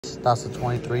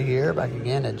23 here, back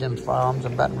again at Jim's Firearms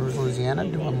in Baton Rouge, Louisiana,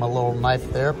 doing my little knife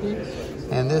therapy.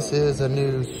 And this is a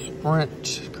new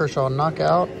Sprint Kershaw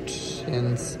Knockout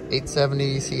in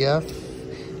 870 CF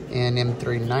and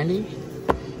M390.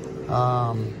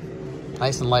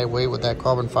 Nice and lightweight with that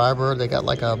carbon fiber. They got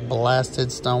like a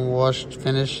blasted stone washed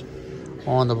finish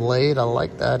on the blade. I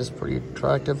like that. It's pretty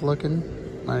attractive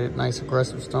looking. Nice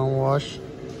aggressive stone wash.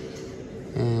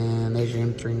 And there's your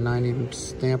M390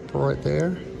 stamp right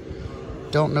there.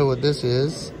 Don't know what this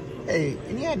is. Hey,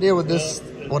 any idea what this?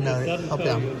 Well, no, up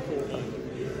down.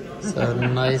 So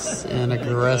nice and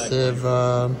aggressive.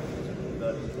 I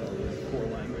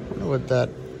wonder what that.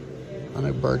 I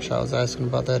know Birdshot was asking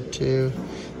about that too.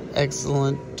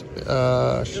 Excellent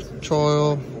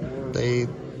choil.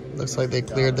 Looks like they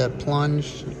cleared that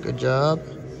plunge. Good job.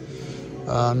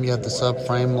 You have the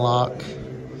subframe lock.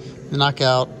 The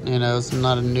Knockout, you know, it's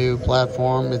not a new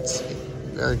platform. It's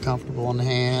very comfortable in the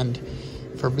hand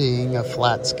for being a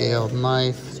flat scaled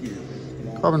knife.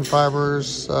 Carbon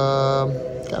fibers,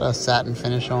 got a satin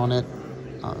finish on it.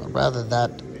 Rather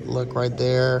that look right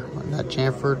there, that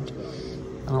chamfered.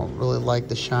 I don't really like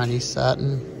the shiny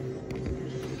satin.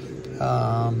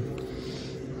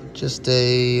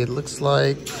 It looks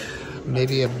like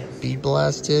maybe a bead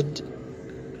blasted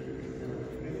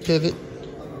pivot.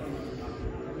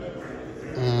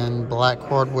 And black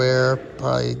hardware,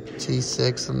 probably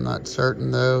T6, I'm not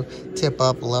certain though. Tip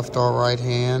up, left or right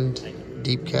hand,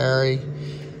 deep carry,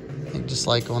 I think just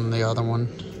like on the other one.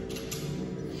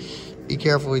 Be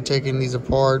careful with taking these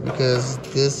apart because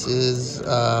this is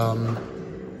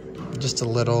just a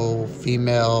little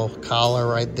female collar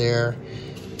right there,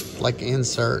 like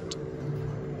insert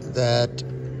that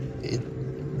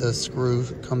the screw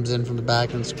comes in from the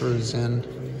back and screws in.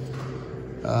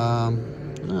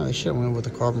 No, they should have went with the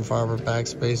carbon fiber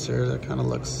backspacer. That kind of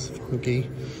looks funky.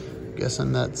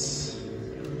 Guessing that's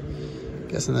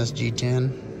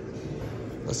G10.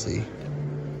 Let's see.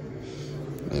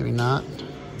 Maybe not.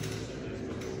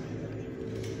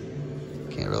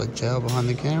 Can't really tell behind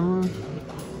the camera.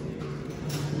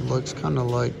 Looks kind of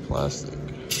like plastic.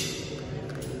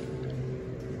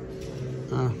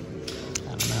 I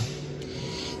don't know.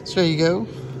 So there you go.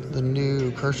 The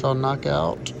new Kershaw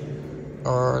Knockout,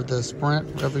 or the Sprint,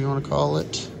 whatever you want to call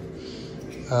it.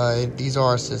 These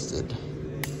are assisted.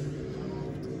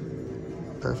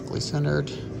 Perfectly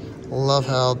centered. Love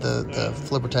how the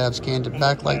flipper tabs canted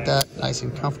back like that. Nice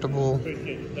and comfortable.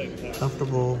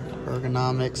 Comfortable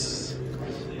ergonomics.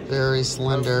 Very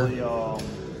slender.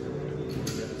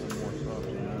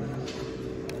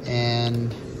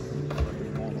 And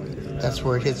that's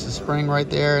where it hits the spring right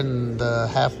there in the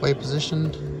halfway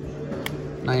position.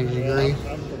 90 degree.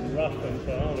 So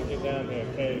I only get down here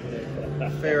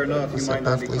occasionally. Fair enough. You might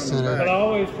not be coming back. But I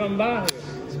always come by here.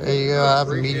 So there you go. I have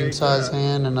a medium-sized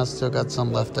hand, and I still got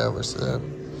some left over. So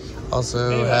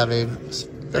also have a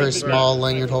very small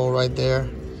lanyard hole right there.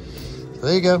 So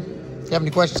there you go. If you have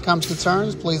any questions, comments,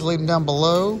 concerns, please leave them down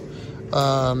below.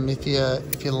 If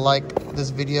you like this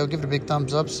video, give it a big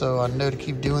thumbs up so I know to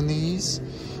keep doing these.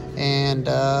 And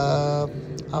I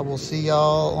will see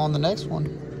y'all on the next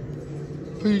one.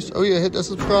 Peace. Oh yeah, hit that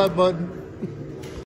subscribe button.